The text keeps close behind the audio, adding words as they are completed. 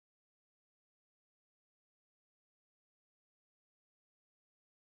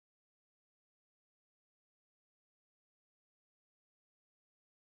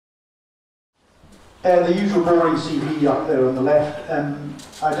The usual boring CV up there on the left.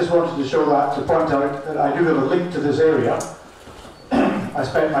 I just wanted to show that to point out that I do have a link to this area. I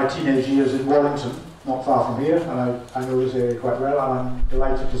spent my teenage years in Wallington, not far from here, and I know this area quite well, and I'm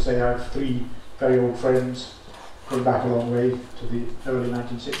delighted to say I have 3 very old friends going back a long way to the early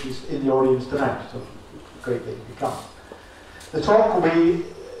 1960s in the audience tonight, so great that you could come. The talk will be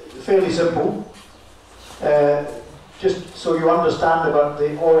fairly simple, just so you understand about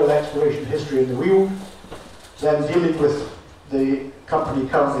the oil exploration history in the Weald, then dealing with the company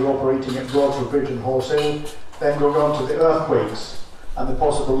currently operating at Broadford Bridge and Horsale, then going on to the earthquakes and the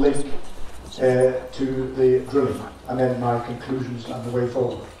possible link to the drilling, and then my conclusions and the way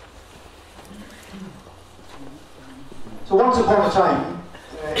forward. So once upon a time,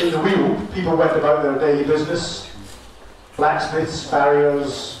 in the Weald, people went about their daily business: blacksmiths,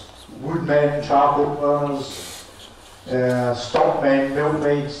 farriers, woodmen, charcoal burners, stockmen,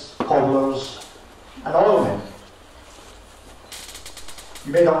 milkmaids, cobblers, and oilmen.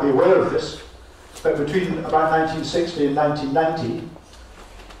 You may not be aware of this, but between about 1960 and 1990,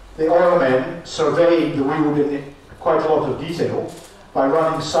 the oilmen surveyed the Weald in quite a lot of detail by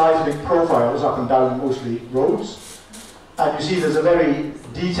running seismic profiles up and down mostly roads. And you see there's a very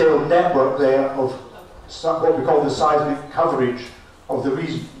detailed network there of what we call the seismic coverage of the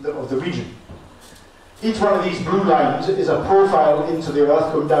region. Each one of these blue lines is a profile into the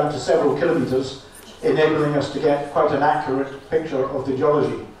earth going down to several kilometres, enabling us to get quite an accurate picture of the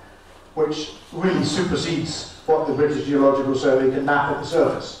geology, which really supersedes what the British Geological Survey can map at the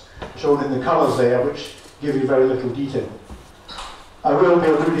surface, shown in the colours there, which give you very little detail. I will be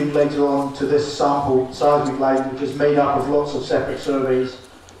alluding later on to this sample seismic line, which is made up of lots of separate surveys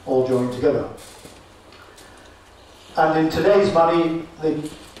all joined together. And in today's money, the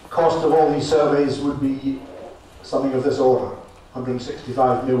cost of all these surveys would be something of this order,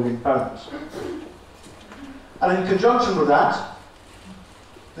 £165 million. And in conjunction with that,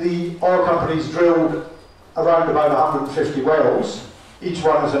 the oil companies drilled around about 150 wells. Each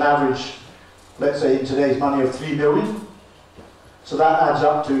one is an average, let's say in today's money, of 3 million. So that adds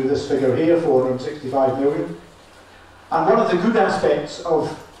up to this figure here, 465 million. And one of the good aspects of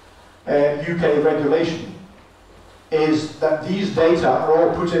UK regulation is that these data are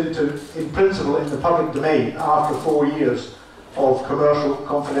all put into, in principle, in the public domain after 4 years of commercial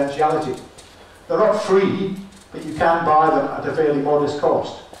confidentiality. They're not free, but you can buy them at a fairly modest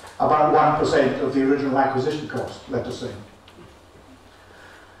cost, about 1% of the original acquisition cost, let us say.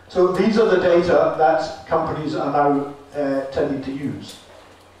 So these are the data that companies are now tending to use.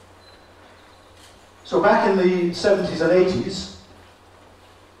 So back in the 70s and 80s,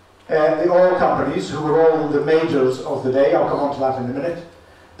 the oil companies, who were all the majors of the day, I'll come on to that in a minute,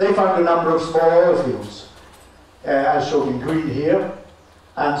 they found a number of small oil fields, as shown in green here,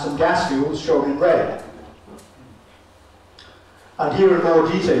 and some gas fields shown in red. And here in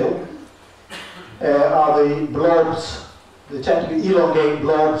more detail are the blobs, the technically elongate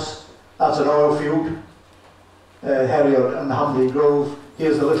blobs. That's an oil field, Heriot and Humley Grove.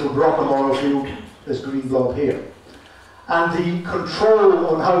 Here's the little Brockham oil field, this green blob here. And the control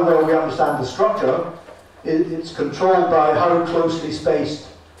on how well we understand the structure, it's controlled by how closely spaced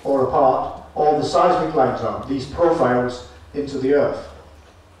or apart all the seismic lines are, these profiles into the earth.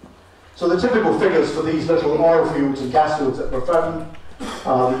 So the typical figures for these little oil fields and gas fields that were found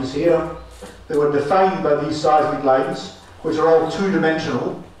are these here. They were defined by these seismic lines, which are all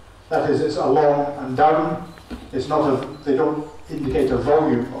two-dimensional. That is, it's along and down. It's not they don't indicate a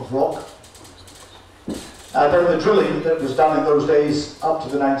volume of rock. Then the drilling that was done in those days up to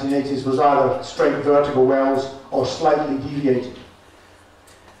the 1980s was either straight vertical wells or slightly deviated.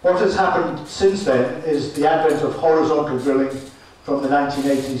 What has happened since then is the advent of horizontal drilling from the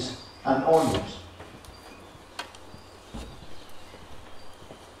 1980s and onwards.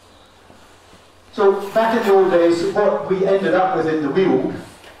 So back in the old days, what we ended up with in the Weald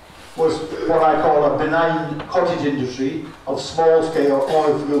was what I call a benign cottage industry of small-scale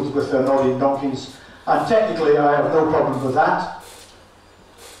oil fields with their nodding donkeys. And technically, I have no problem with that.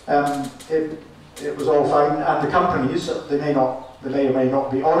 It was all fine, and the companies, they may or may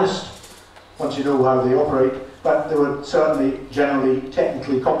not be honest once you know how they operate, but they were certainly generally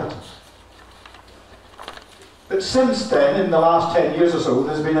technically competent. But since then, in the last 10 years or so,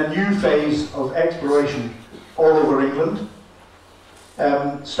 there's been a new phase of exploration all over England,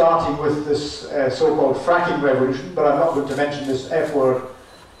 starting with this so-called fracking revolution, but I'm not going to mention this F word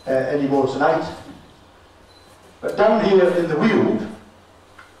anymore tonight. But down here in the Weald,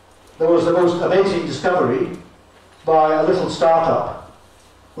 there was the most amazing discovery by a little startup,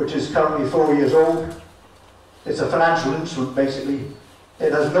 which is currently 4 years old. It's a financial instrument, basically,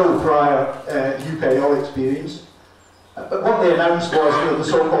 It has no prior UK oil experience. But what they announced was, you know, the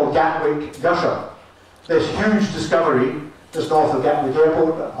so-called Gatwick Gusher, this huge discovery just north of Gatwick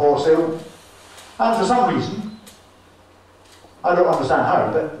Airport at Horse Hill. And for some reason, I don't understand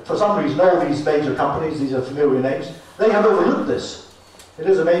how, but for some reason all these major companies, these are familiar names, they have overlooked this. It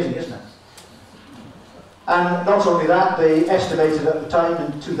is amazing, isn't it? And not only that, they estimated at the time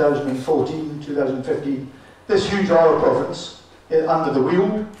in 2014, 2015, this huge oil province under the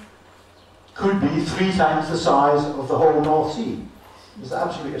Weald could be 3 times the size of the whole North Sea. It's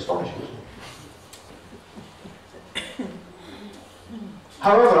absolutely astonishing.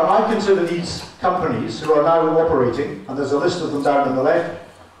 However, I consider these companies who are now operating, and there's a list of them down on the left,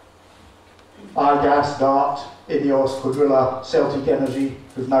 Argas, Dart, Ineos, Quadrilla, Celtic Energy,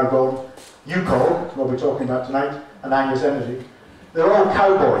 who've now gone, UCOG, what we're talking about tonight, and Angus Energy. They're all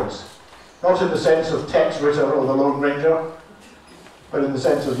cowboys, not in the sense of Tex Ritter or the Lone Ranger, but in the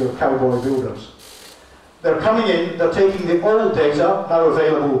sense of your cowboy builders. They're coming in, they're taking the old data, now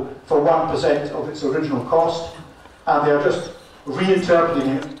available for 1% of its original cost, and they're just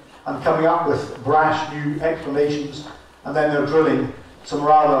reinterpreting it and coming up with brash new explanations, and then they're drilling some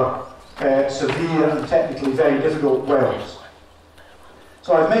rather severe and technically very difficult wells.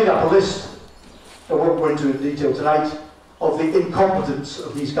 So I've made up a list, I won't go into in detail tonight, of the incompetence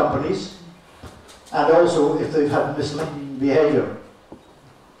of these companies, and also if they've had misleading behaviour.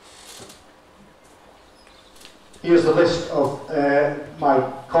 Here's the list of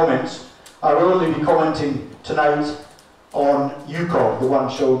my comments. I will only be commenting tonight on UCOG, the one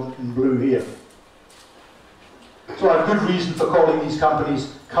shown in blue here. So I have good reason for calling these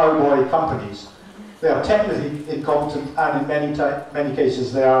companies cowboy companies. They are technically incompetent, and in many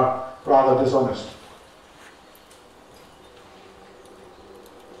cases they are rather dishonest.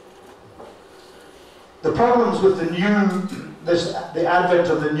 The problems with the advent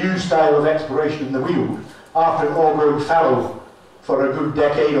of the new style of exploration in the Weald, after it all going fallow for a good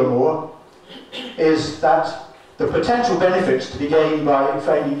decade or more, is that the potential benefits to be gained by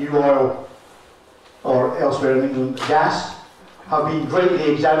finding new oil, or elsewhere in England, gas, have been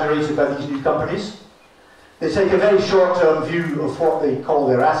greatly exaggerated by these new companies. They take a very short-term view of what they call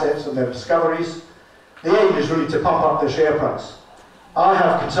their assets and their discoveries. The aim is really to pump up their share price. I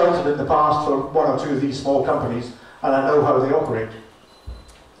have consulted in the past for 1 or 2 of these small companies, and I know how they operate.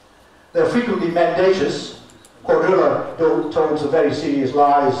 They're frequently mendacious. Quadrilla told some very serious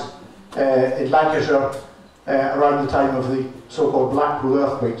lies in Lancashire around the time of the so-called Blackpool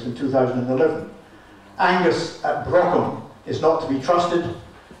earthquakes in 2011. Angus at Brockham is not to be trusted,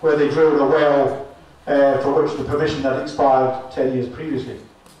 where they drilled a well for which the permission had expired 10 years previously.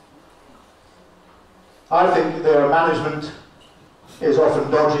 I think their management is often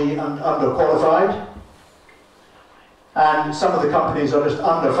dodgy and underqualified, and some of the companies are just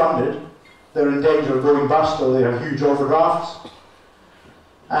underfunded. They're in danger of going bust, or they have huge overdrafts,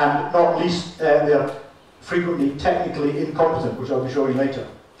 and not least they're frequently technically incompetent, which I'll be showing later.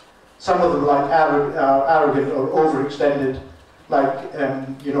 Some of them are arrogant or overextended, like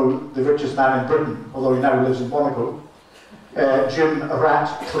you know, the richest man in Britain, although he now lives in Monaco, Jim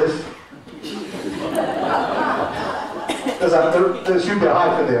Ratcliffe. There should be a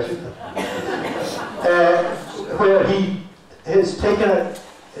hyphen there, shouldn't there? Where he has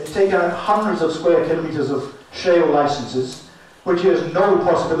taken hundreds of square kilometres of shale licenses, which he has no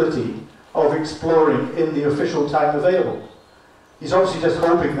possibility of exploring in the official time available. He's obviously just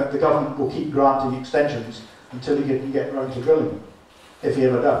hoping that the government will keep granting extensions until he can get around to drilling, if he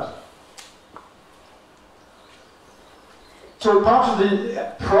ever does. So part of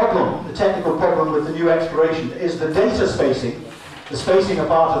the problem, the technical problem with the new exploration, is the data spacing, the spacing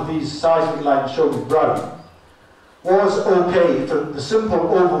apart of these seismic lines shown with brown, was okay for the simple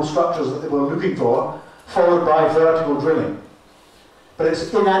oval structures that they were looking for, followed by vertical drilling. But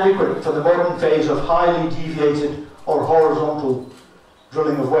it's inadequate for the modern phase of highly deviated or horizontal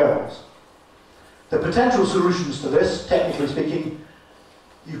drilling of wells. The potential solutions to this, technically speaking,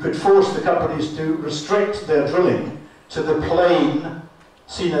 you could force the companies to restrict their drilling to the plane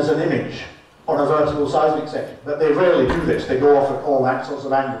seen as an image on a vertical seismic section. But they rarely do this. They go off at all sorts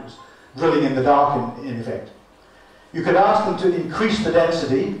of angles, drilling in the dark in effect. You could ask them to increase the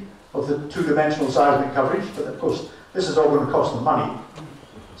density of the two-dimensional seismic coverage, but of course this is all going to cost them money,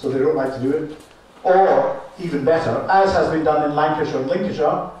 so they don't like to do it. Or, even better, as has been done in Lancashire and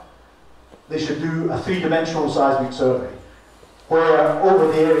Lincolnshire, they should do a 3-dimensional seismic survey, where over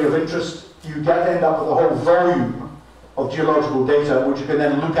the area of interest you end up with a whole volume of geological data which you can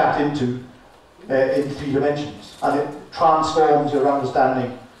then look at into in 3 dimensions, and it transforms your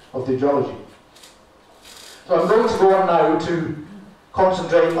understanding of the geology. So I'm going to go on now to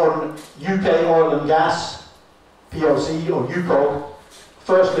concentrate on UK Oil and Gas PLC or UCOG,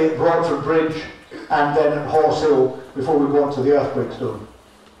 firstly at Broadford Bridge and then at Horse Hill before we go on to the earthquake zone.